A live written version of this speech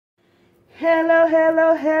Hello,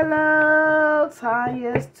 hello, hello.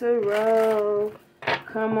 Tanya's Tarot.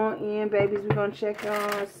 Come on in, babies. We're going to check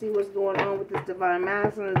on, see what's going on with this divine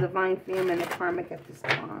masculine, the divine female, and the karmic at this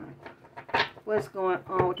time. What's going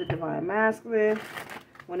on with the divine masculine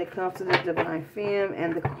when it comes to the divine femme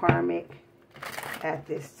and the karmic at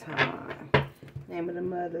this time. Name of the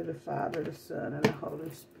Mother, the Father, the Son, and the Holy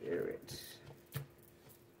Spirit.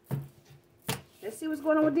 Let's see what's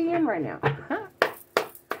going on with DM right now.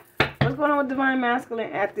 What's going on with divine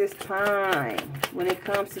masculine at this time when it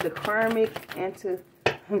comes to the karmic and to...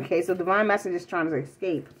 Okay, so divine masculine is just trying to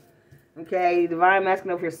escape. Okay, divine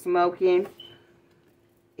masculine over here smoking.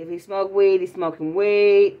 If he smoke weed, he's smoking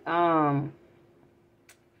weed. Or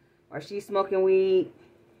she's smoking weed.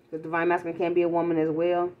 Because divine masculine can be a woman as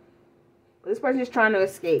well. But this person is trying to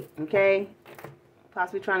escape, okay?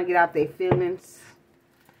 Possibly trying to get out their feelings.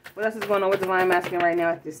 What else is going on with divine masculine right now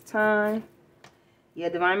at this time? Yeah,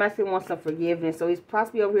 divine masculine wants some forgiveness. So he's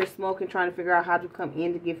possibly over here smoking, trying to figure out how to come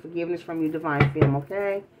in to get forgiveness from you, divine femme,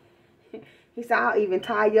 okay? He said, I'll even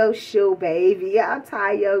tie your shoe, baby. I'll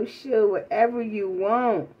tie your shoe, whatever you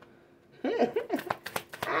want.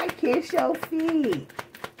 I kiss your feet.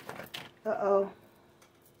 Uh-oh.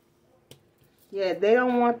 Yeah, they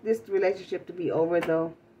don't want this relationship to be over,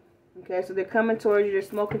 though. Okay, so they're coming towards you. They're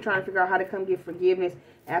smoking, trying to figure out how to come get forgiveness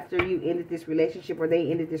after you ended this relationship or they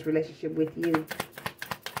ended this relationship with you.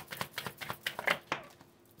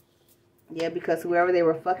 Yeah, because whoever they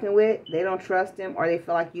were fucking with, they don't trust him or they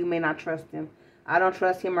feel like you may not trust him. I don't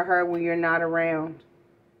trust him or her when you're not around.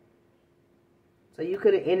 So you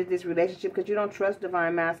could have ended this relationship because you don't trust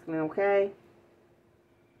divine masculine, okay?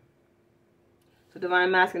 So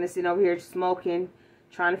divine masculine is sitting over here smoking,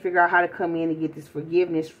 trying to figure out how to come in and get this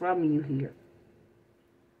forgiveness from you here.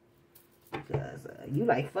 Because you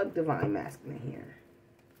like fuck divine masculine here.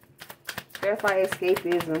 Verify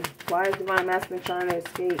escapism. Why is divine masculine trying to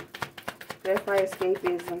escape? Verify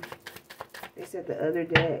escapism. They said the other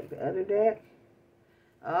deck. The other deck?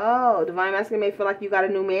 Oh, divine masculine may feel like you got a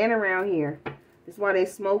new man around here. That's why they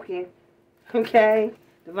smoking. Okay?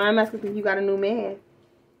 Divine masculine think you got a new man.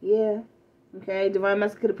 Yeah. Okay? Divine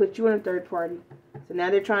masculine could have put you in a third party. So now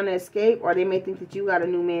they're trying to escape, or they may think that you got a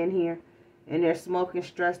new man here. And they're smoking,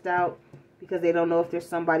 stressed out, because they don't know if there's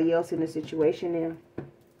somebody else in the situation now.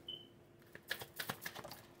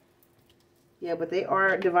 Yeah, but they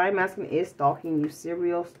are, divine masculine is stalking you,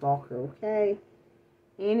 serial stalker, okay?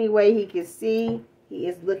 Any way he can see, he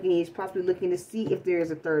is looking, he's possibly looking to see if there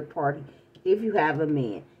is a third party. If you have a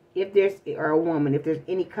man, if there's, or a woman, if there's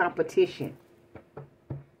any competition.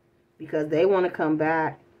 Because they want to come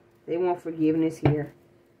back. They want forgiveness here.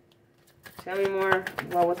 Tell me more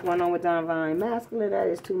about what's going on with divine masculine. That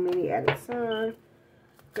is too many at a time.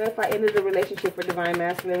 So if I ended the relationship for divine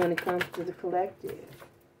masculine when it comes to the collective.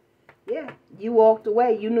 Yeah, you walked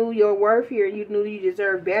away. You knew your worth here. You knew you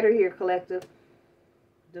deserved better here, collective.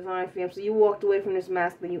 Divine femme. So you walked away from this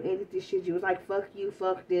masculine. You ended this shit. You was like, fuck you,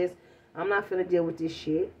 fuck this. I'm not finna deal with this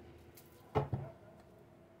shit.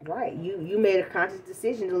 Right. You made a conscious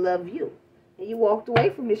decision to love you. And you walked away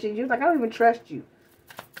from this shit. You was like, I don't even trust you.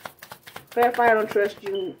 Clarify, I don't trust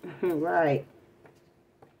you. Right.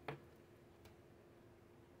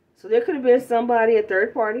 So there could have been somebody, a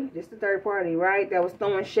third party, just a third party, right, that was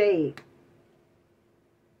throwing shade.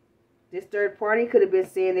 This third party could have been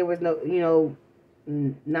saying there was no, you know,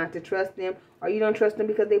 not to trust them. Or you don't trust them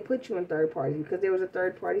because they put you in third party. Because there was a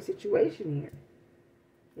third party situation here.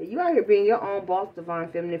 Yeah, you out here being your own boss, divine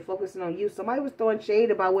feminine, focusing on you. Somebody was throwing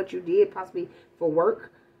shade about what you did, possibly for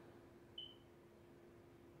work.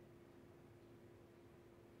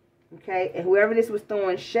 Okay, and whoever this was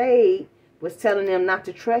throwing shade was telling them not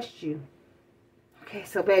to trust you. Okay,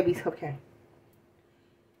 so babies, okay.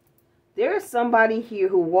 There is somebody here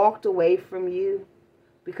who walked away from you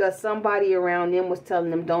because somebody around them was telling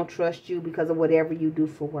them don't trust you because of whatever you do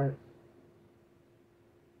for work.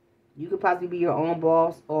 You could possibly be your own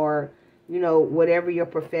boss or, you know, whatever your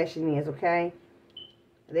profession is, okay?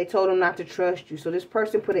 They told them not to trust you. So this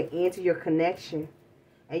person put an end to your connection.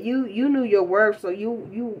 And you knew your worth, so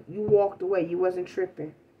you walked away. You wasn't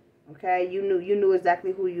tripping. Okay, you knew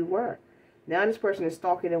exactly who you were. Now this person is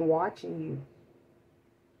stalking and watching you.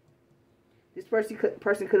 This person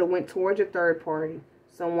could have went towards a third party,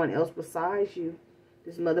 someone else besides you.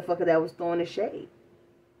 This motherfucker that was throwing the shade,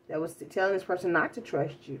 that was telling this person not to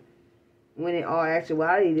trust you. When in all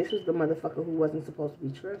actuality, this was the motherfucker who wasn't supposed to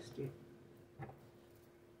be trusted.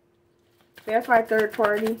 Verify third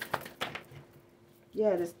party.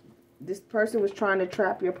 Yeah, this person was trying to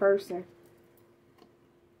trap your person.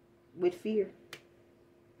 With fear.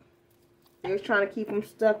 They was trying to keep them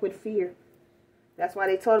stuck with fear. That's why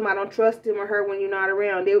they told him I don't trust him or her when you're not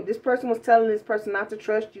around. This person was telling this person not to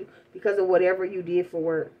trust you because of whatever you did for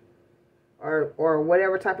work. Or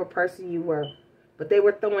whatever type of person you were. But they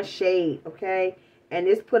were throwing shade, okay? And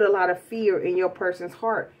this put a lot of fear in your person's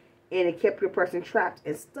heart. And it kept your person trapped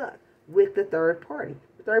and stuck with the third party.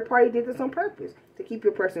 The third party did this on purpose. To keep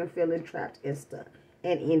your person feeling trapped and stuck.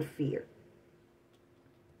 And in fear.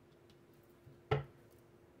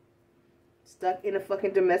 Stuck in a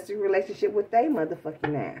fucking domestic relationship with they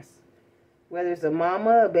motherfucking ass. Whether it's a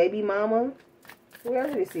mama, a baby mama,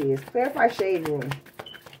 whoever this is. Clarify shade room.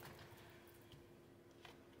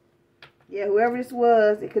 Yeah, whoever this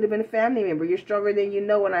was, it could have been a family member. You're stronger than you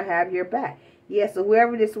know and I have your back. Yeah, so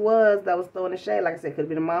whoever this was that was throwing the shade, like I said, could have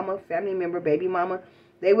been a mama, family member, baby mama.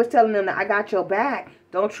 They was telling them that I got your back.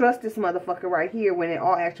 Don't trust this motherfucker right here, when in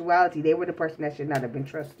all actuality, they were the person that should not have been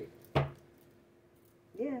trusted.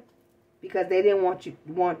 Yeah. Because they didn't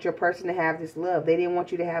want your person to have this love. They didn't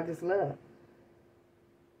want you to have this love.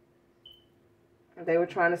 They were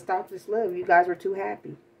trying to stop this love. You guys were too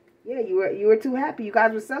happy. Yeah, you were too happy. You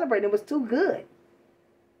guys were celebrating. It was too good.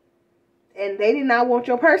 And they did not want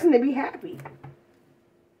your person to be happy.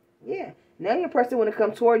 Yeah. Now your person want to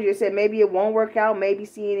come toward you and say maybe it won't work out. Maybe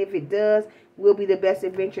seeing if it does will be the best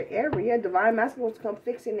adventure ever. Yeah, Divine Masculine wants to come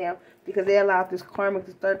fix it now. Because they allowed this karmic,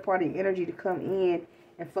 this third party energy to come in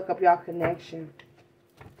and fuck up y'all connection.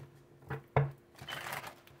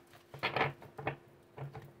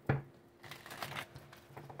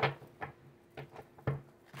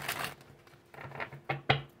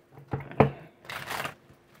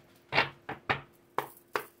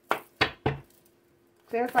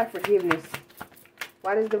 Clarify forgiveness.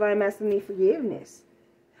 Why does Divine Masculine need forgiveness?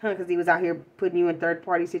 Because he was out here putting you in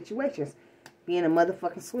third-party situations. Being a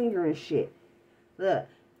motherfucking swinger and shit. Look.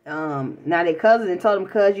 Now they cousin and told him,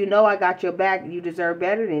 cuz you know I got your back. You deserve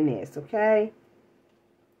better than this, okay?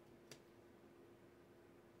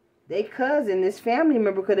 They cousin, this family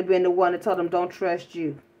member could have been the one that told them don't trust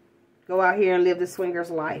you. Go out here and live the swinger's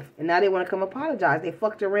life. And now they want to come apologize. They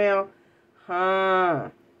fucked around.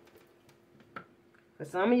 For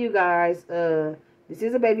some of you guys, this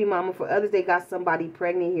is a baby mama. For others, they got somebody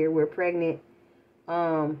pregnant here. We're pregnant.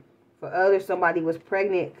 For others, somebody was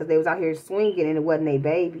pregnant because they was out here swinging and it wasn't a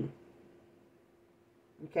baby.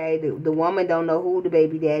 Okay, the woman don't know who the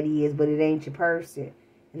baby daddy is, but it ain't your person.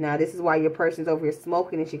 And now this is why your person's over here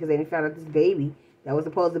smoking and shit because they didn't find out this baby that was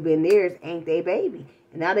supposed to be theirs ain't their baby.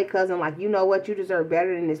 And now they cousin like, you know what, you deserve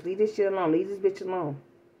better than this. Leave this shit alone. Leave this bitch alone.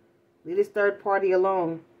 Leave this third party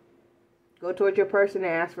alone. Go towards your person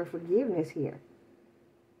and ask for forgiveness here.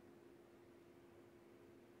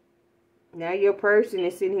 Now your person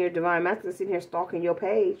is sitting here, Divine Masculine, sitting here stalking your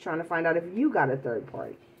page, trying to find out if you got a third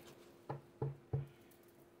party.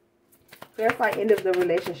 Clarify end of the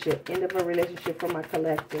relationship. End of a relationship for my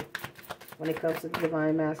collective. When it comes to the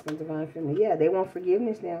Divine Masculine, Divine Feminine. Yeah, they want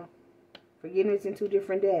forgiveness now. Forgiveness in two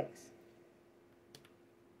different decks.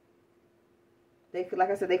 They could, like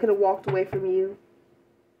I said, they could have walked away from you.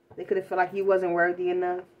 They could have felt like you wasn't worthy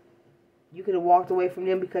enough. You could have walked away from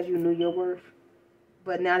them because you knew your worth.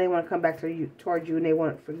 But now they want to come back toward you and they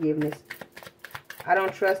want forgiveness. I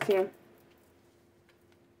don't trust him.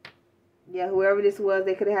 Yeah, whoever this was,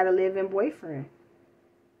 they could have had a live-in boyfriend.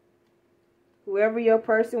 Whoever your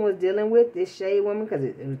person was dealing with, this shade woman, because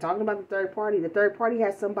it was talking about the third party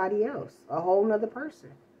has somebody else, a whole nother person.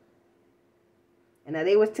 And now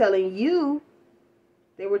they was telling you,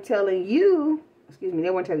 excuse me, they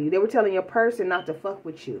weren't telling you, they were telling your person not to fuck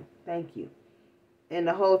with you. Thank you. And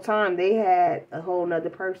the whole time, they had a whole nother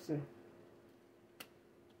person.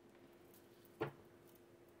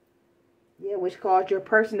 Yeah, which caused your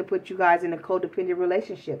person to put you guys in a codependent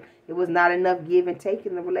relationship. It was not enough give and take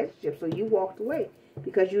in the relationship. So you walked away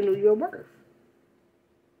because you knew your worth.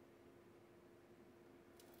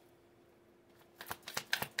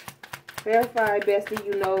 Verify, bestie,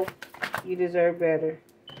 you know you deserve better.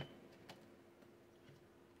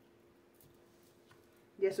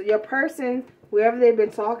 Yeah, so your person, whoever they've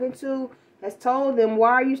been talking to, has told them,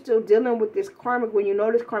 why are you still dealing with this karmic when you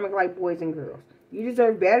know this karmic like boys and girls? You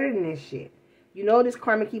deserve better than this shit. You know this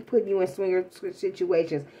karmic keep putting you in swinger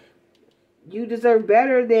situations. You deserve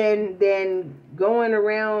better than going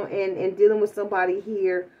around and dealing with somebody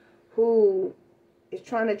here who is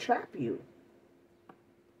trying to trap you.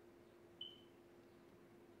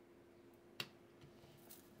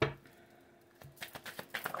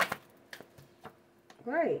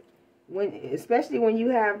 Right. Especially when you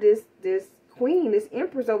have this queen, this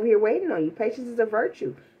empress over here waiting on you. Patience is a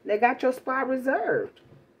virtue. They got your spot reserved.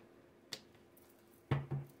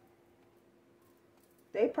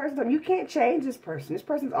 You can't change this person. This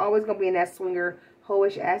person's always going to be in that swinger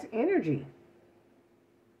hoish ass energy.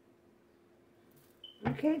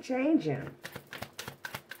 You can't change him.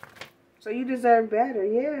 So you deserve better,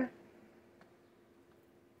 yeah.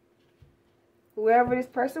 Whoever this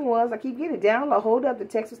person was, I keep getting it. Download, hold up, the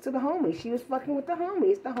text was to the homie. She was fucking with the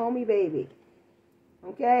homie. It's the homie baby.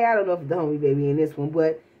 Okay, I don't know if it's the homie baby in this one,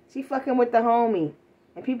 but she fucking with the homie.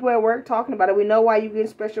 And people at work talking about it. We know why you getting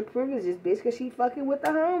special privileges, bitch, because she fucking with the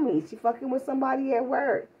homie. She fucking with somebody at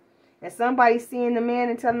work. And somebody seeing the man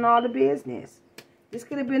and telling all the business. This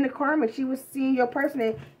could have been the karmic. She was seeing your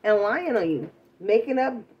person and lying on you. Making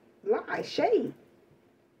up lies, shade.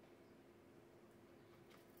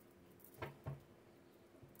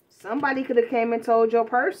 Somebody could have came and told your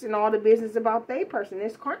person all the business about their person.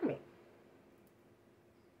 It's karmic.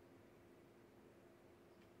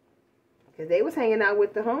 Because they was hanging out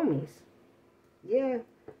with the homies. Yeah.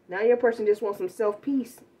 Now your person just wants some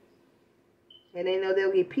self-peace. And they know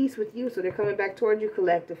they'll get peace with you. So they're coming back towards you,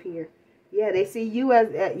 collective here. Yeah, they see you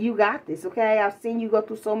as, you got this, okay? I've seen you go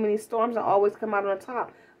through so many storms and always come out on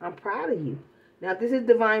top. I'm proud of you. Now, if this is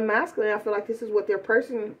divine masculine, I feel like this is what their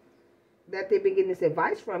person that they've been getting this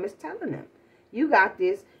advice from is telling them. You got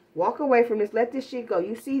this. Walk away from this. Let this shit go.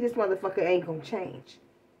 You see this motherfucker ain't gonna change.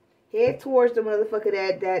 Head towards the motherfucker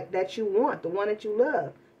that you want, the one that you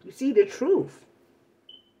love. You see the truth.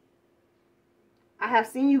 I have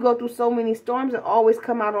seen you go through so many storms and always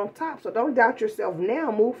come out on top. So don't doubt yourself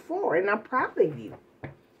now. Move forward. And I'm proud of you.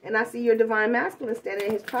 And I see your divine masculine standing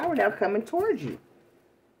in his power now coming towards you.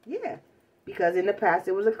 Yeah. Because in the past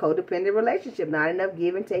it was a codependent relationship. Not enough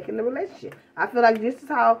give and take in the relationship. I feel like this is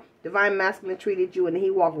how divine masculine treated you. And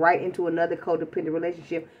he walked right into another codependent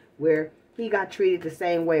relationship where he got treated the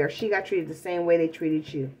same way. Or she got treated the same way they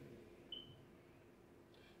treated you.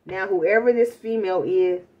 Now whoever this female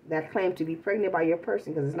is that claimed to be pregnant by your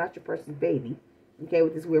person, because it's not your person's baby. Okay,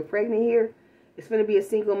 with this we're pregnant here, it's going to be a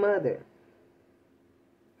single mother.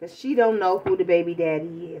 Because she don't know who the baby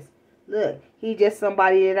daddy is. Look, he just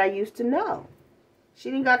somebody that I used to know. She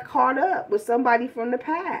didn't got caught up with somebody from the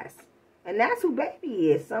past. And that's who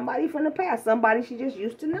baby is. Somebody from the past. Somebody she just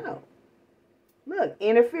used to know. Look,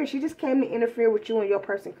 interfere. She just came to interfere with you and your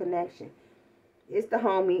person connection. It's the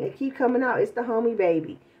homie. It keep coming out. It's the homie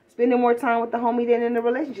baby. Spending more time with the homie than in the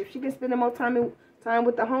relationship. She been spending more time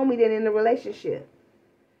with the homie than in the relationship.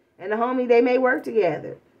 And the homie, they may work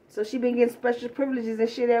together. So she been getting special privileges and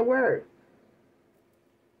shit at work.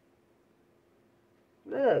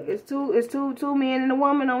 Look, it's two men and a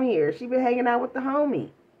woman on here. She been hanging out with the homie.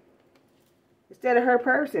 Instead of her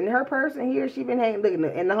person. Her person here, she been hanging, looking,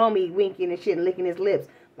 and the homie winking and shit and licking his lips.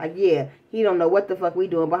 Like, yeah, he don't know what the fuck we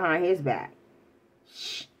doing behind his back.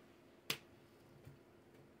 Shh.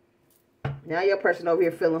 Now your person over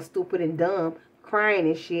here feeling stupid and dumb, crying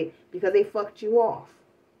and shit because they fucked you off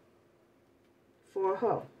for a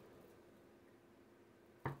hoe.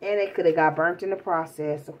 And they could have got burnt in the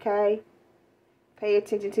process, okay? Pay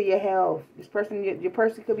attention to your health. This person, your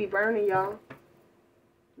person could be burning, y'all.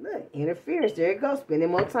 Look, interference. There it goes.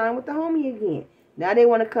 Spending more time with the homie again. Now they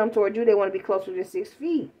want to come toward you. They want to be closer than 6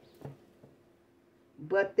 feet.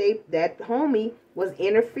 But that homie was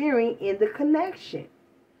interfering in the connection.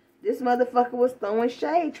 This motherfucker was throwing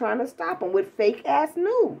shade, trying to stop him with fake ass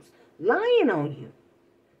news. Lying on you.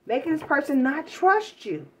 Making this person not trust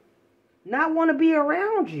you. Not want to be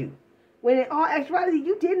around you. When in all actuality,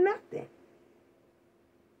 you did nothing.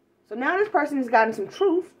 So now this person has gotten some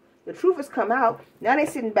truth. The truth has come out. Now they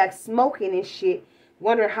sitting back smoking and shit.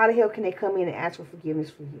 Wondering how the hell can they come in and ask for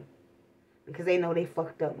forgiveness for you. Because they know they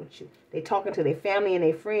fucked up with you. They talking to their family and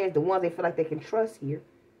their friends. The ones they feel like they can trust here.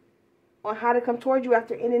 On how to come towards you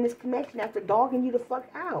after ending this connection. After dogging you the fuck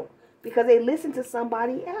out. Because they listened to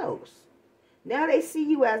somebody else. Now they see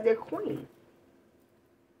you as their queen.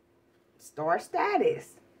 Star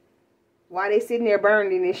status. Why they sitting there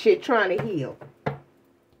burning and shit trying to heal.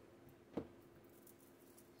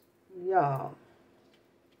 Y'all.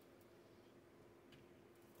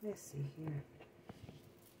 Let's see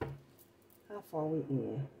here. How far we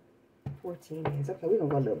in? 14 minutes. Okay, we're going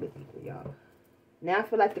to go a little bit deeper, y'all. Now I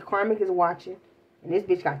feel like the karmic is watching. And this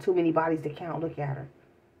bitch got too many bodies to count. Look at her.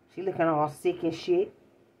 She looking all sick and shit.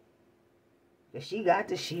 But she got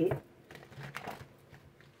the shit.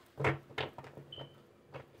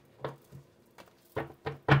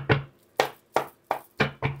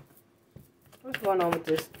 What's going on with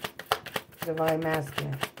this divine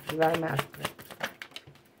masculine? Divine masculine.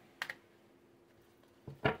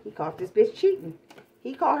 He caught this bitch cheating.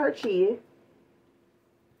 He caught her cheating.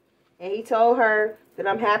 And he told her that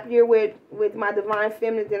I'm happier with my divine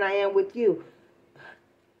feminine than I am with you.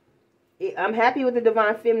 I'm happy with the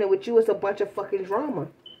divine feminine. With you, it's a bunch of fucking drama.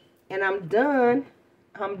 And I'm done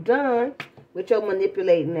I'm done with your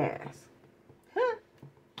manipulating ass. Huh?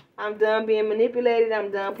 I'm done being manipulated.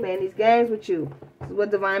 I'm done playing these games with you. This is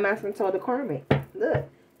what Divine Masculine told the Karmic. Look.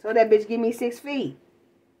 Told that bitch give me 6 feet.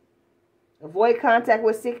 Avoid contact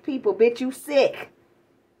with sick people. Bitch, you sick.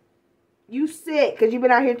 You sick because you've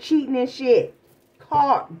been out here cheating and shit.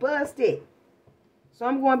 Caught. Busted. So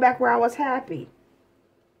I'm going back where I was happy.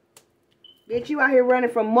 Bitch, you out here running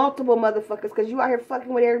from multiple motherfuckers because you out here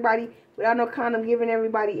fucking with everybody without no condom, giving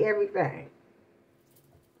everybody everything.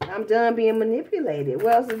 I'm done being manipulated.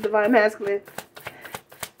 What else is Divine Masculine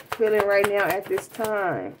feeling right now at this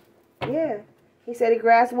time? Yeah. He said the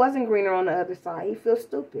grass wasn't greener on the other side. He feels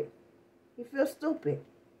stupid. He feels stupid.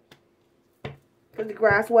 Because the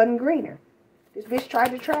grass wasn't greener. This bitch tried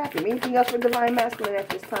to trap him. Anything else for Divine Masculine at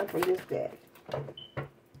this time from this day?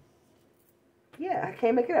 Yeah, I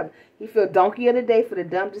can't make it up. He feel donkey of the day for the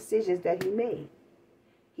dumb decisions that he made.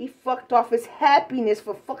 He fucked off his happiness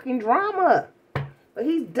for fucking drama. But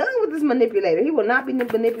he's done with this manipulator. He will not be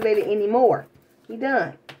manipulated anymore. He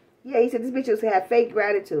done. Yeah, he said this bitch was had fake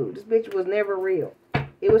gratitude. This bitch was never real.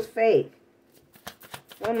 It was fake.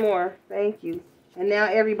 One more. Thank you. And now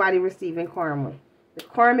everybody receiving karma. The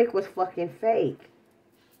karmic was fucking fake.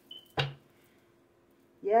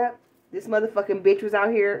 Yep. This motherfucking bitch was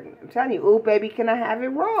out here. I'm telling you, ooh, baby, can I have it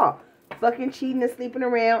raw? Fucking cheating and sleeping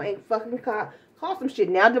around and fucking call some shit.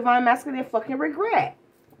 Now Divine Masculine fucking regret.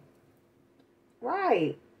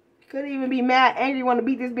 Right. Could even be mad, angry, want to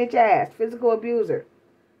beat this bitch ass. Physical abuser.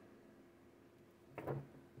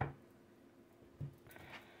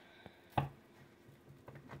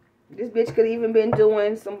 This bitch could even been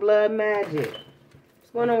doing some blood magic.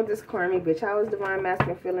 What's going on with this karmic bitch? How is Divine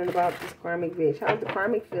Masculine feeling about this karmic bitch? How's the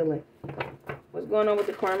karmic feeling? What's going on with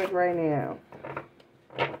the karmic right now?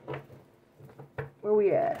 Where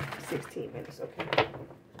we at? 16 minutes, okay.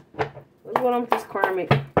 What's going on with this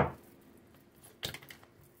karmic?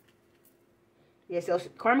 Yeah, so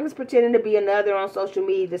karmic is pretending to be another on social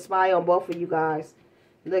media to spy on both of you guys.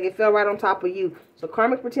 Look, it fell right on top of you. So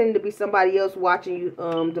karmic pretending to be somebody else watching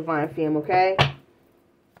you, Divine Femme, okay?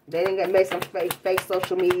 They didn't make some fake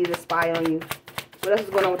social media to spy on you. What else is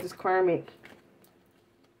going on with this karmic?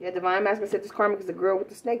 Yeah, Divine Masculine said this karmic is a girl with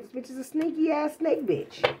the snake. This bitch is a sneaky ass snake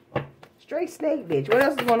bitch. Straight snake bitch. What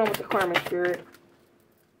else is going on with the karmic spirit?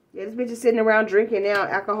 Yeah, this bitch is sitting around drinking now,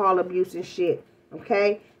 alcohol abuse and shit.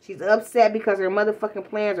 Okay? She's upset because her motherfucking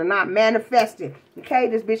plans are not manifesting. Okay?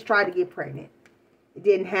 This bitch tried to get pregnant. It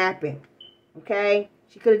didn't happen. Okay?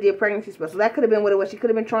 She could have did pregnancy spell. So that could have been what it was. She could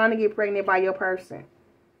have been trying to get pregnant by your person.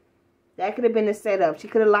 That could have been the setup. She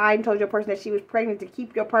could have lied and told your person that she was pregnant to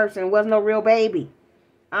keep your person. It wasn't no real baby.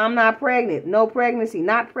 I'm not pregnant. No pregnancy.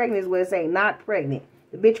 Not pregnant is what it say. Not pregnant.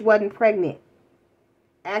 The bitch wasn't pregnant.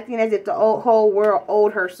 Acting as if the whole world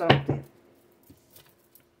owed her something.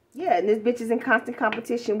 Yeah, and this bitch is in constant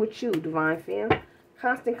competition with you, Divine Femme.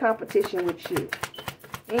 Constant competition with you.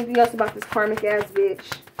 Anything else about this karmic ass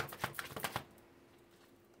bitch?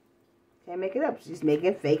 Can't make it up. She's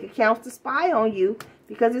making fake accounts to spy on you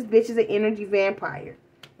because this bitch is an energy vampire.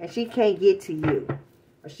 And she can't get to you.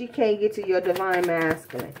 Or she can't get to your Divine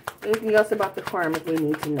Masculine. Anything else about the karmic we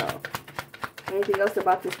need to know? Anything else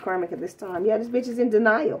about this karmic at this time? Yeah, this bitch is in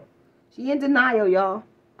denial. She in denial, y'all.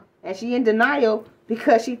 And she in denial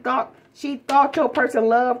because she thought your person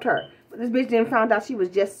loved her. But this bitch didn't find out she was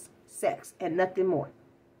just sex and nothing more.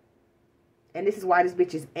 And this is why this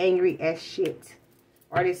bitch is angry as shit.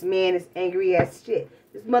 Or this man is angry as shit.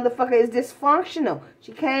 This motherfucker is dysfunctional.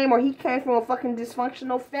 She came or he came from a fucking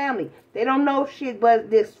dysfunctional family. They don't know shit but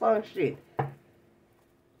dysfunction.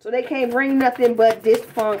 So they can't bring nothing but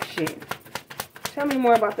dysfunction. Tell me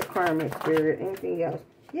more about the karmic spirit. Anything else?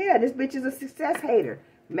 Yeah, this bitch is a success hater.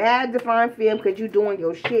 Mad Divine Femme because you doing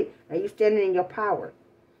your shit and you standing in your power.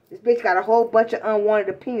 This bitch got a whole bunch of unwanted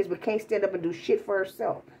opinions but can't stand up and do shit for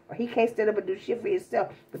herself. Or he can't stand up and do shit for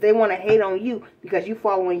himself. But they want to hate on you because you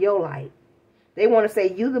following your light. They want to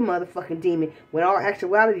say you the motherfucking demon. When all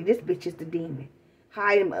actuality, this bitch is the demon.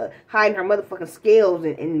 Hiding her motherfucking scales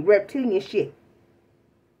and reptilian shit.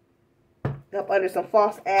 Up under some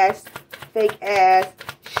false ass, fake ass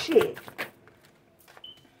shit.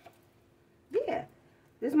 Yeah.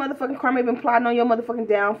 This motherfucking karma been plotting on your motherfucking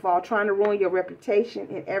downfall. Trying to ruin your reputation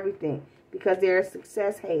and everything. Because they're a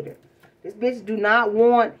success hater. This bitch do not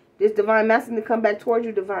want this Divine Masculine to come back towards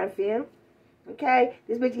you, Divine Femme. Okay?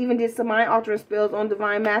 This bitch even did some mind altering spells on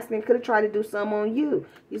Divine Masculine. Could have tried to do some on you.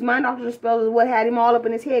 These mind altering spells is what had him all up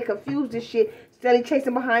in his head. Confused this shit. Steady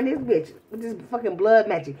chasing behind this bitch. With this fucking blood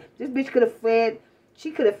magic. This bitch could have fed.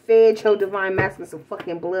 She could have fed your Divine Masculine some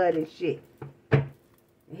fucking blood and shit.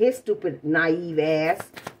 And his stupid, naive ass.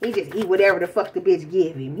 He just eat whatever the fuck the bitch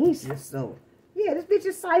give him. He's just so... Yeah, this bitch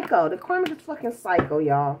is psycho. The Karmic is fucking psycho,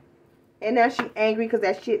 y'all. And now she angry because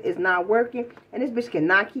that shit is not working. And this bitch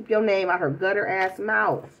cannot keep your name out her gutter ass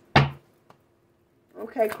mouth.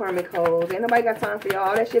 Okay, Karmic hoes. Ain't nobody got time for y'all.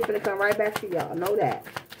 All that shit finna come right back to y'all. Know that.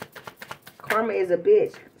 Karma is a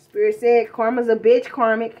bitch. Spirit said Karma's a bitch,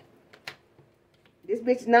 Karmic. This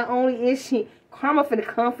bitch, not only is she... Karma finna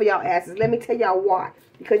come for y'all asses. Let me tell y'all why.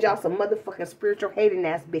 Because y'all some motherfucking spiritual hating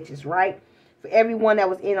ass bitches, right? For everyone that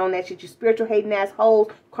was in on that shit, you spiritual hating ass hoes,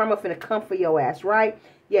 Karma finna come for your ass, right?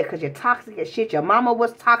 Yeah, because you're toxic as shit. Your mama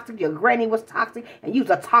was toxic. Your granny was toxic. And you's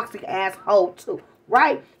a toxic ass hoe, too.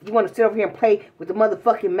 Right? You want to sit over here and play with the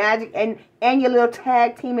motherfucking magic and your little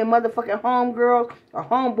tag team and motherfucking homegirls or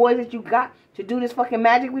homeboys that you got to do this fucking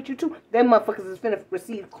magic with you, too. Them motherfuckers is finna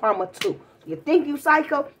receive karma, too. You think you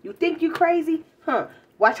psycho? You think you crazy? Huh?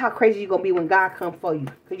 Watch how crazy you're going to be when God come for you.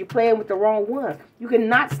 Because you're playing with the wrong ones. You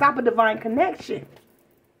cannot stop a divine connection.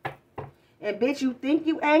 And bitch, you think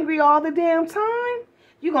you angry all the damn time?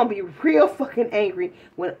 You're going to be real fucking angry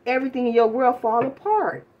when everything in your world fall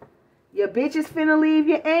apart. Your bitch is finna leave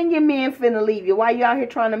you and your man finna leave you. While you out here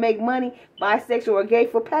trying to make money, bisexual or gay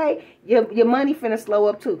for pay, your money finna slow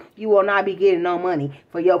up too. You will not be getting no money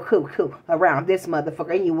for your cuckoo around this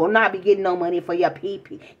motherfucker. And you will not be getting no money for your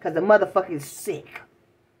pee-pee. Because the motherfucker is sick.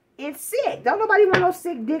 It's sick. Don't nobody want no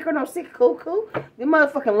sick dick or no sick cuckoo. The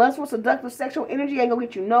motherfucking lustful, seductive, sexual energy ain't gonna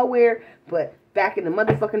get you nowhere but back in the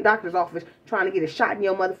motherfucking doctor's office trying to get a shot in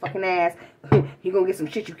your motherfucking ass. You gonna get some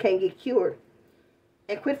shit you can't get cured.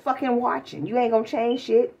 And quit fucking watching. You ain't gonna change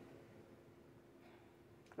shit.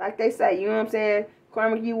 Like they say, you know what I'm saying?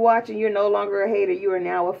 Karmic, you watching, you're no longer a hater. You are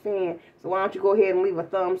now a fan. So why don't you go ahead and leave a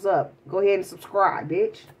thumbs up? Go ahead and subscribe,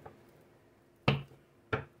 bitch.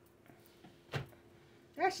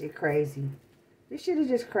 That shit crazy. This shit is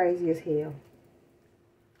just crazy as hell.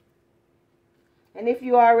 And if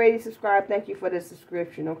you already subscribed, thank you for the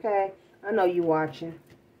subscription, okay? I know you watching.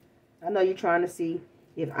 I know you're trying to see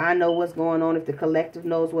if I know what's going on, if the collective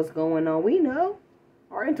knows what's going on. We know.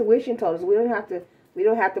 Our intuition told us. We don't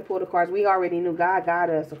have to pull the cards. We already knew God got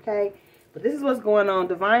us, okay? But this is what's going on.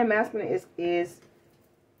 Divine Masculine is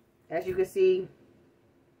as you can see,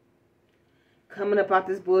 coming up out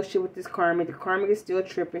this bullshit with this Karmic. The Karmic is still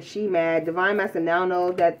tripping. She mad. Divine Masculine now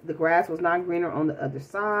knows that the grass was not greener on the other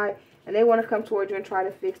side. And they want to come towards you and try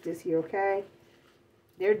to fix this here, okay?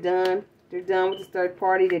 They're done. They're done with this third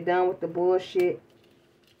party. They're done with the bullshit.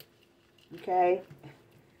 Okay?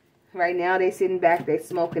 Right now, they sitting back. They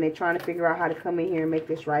smoking. They're trying to figure out how to come in here and make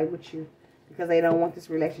this right with you. Because they don't want this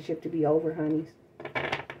relationship to be over, honeys.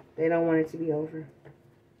 They don't want it to be over.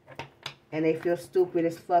 And they feel stupid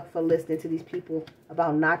as fuck for listening to these people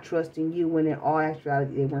about not trusting you when in all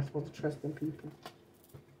actuality they weren't supposed to trust them people.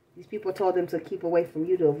 These people told them to keep away from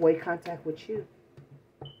you to avoid contact with you.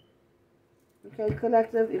 Okay,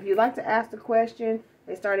 collective. If you'd like to ask the question,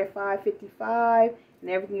 they start at $5.55 and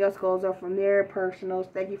everything else goes up from there. Personals.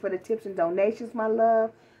 Thank you for the tips and donations, my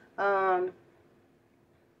love.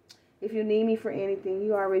 If you need me for anything,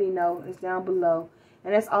 you already know. It's down below.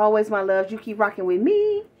 And as always, my loves, you keep rocking with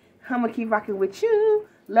me. I'm going to keep rocking with you.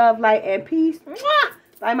 Love, light, and peace. Mwah!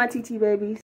 Bye, my TT babies.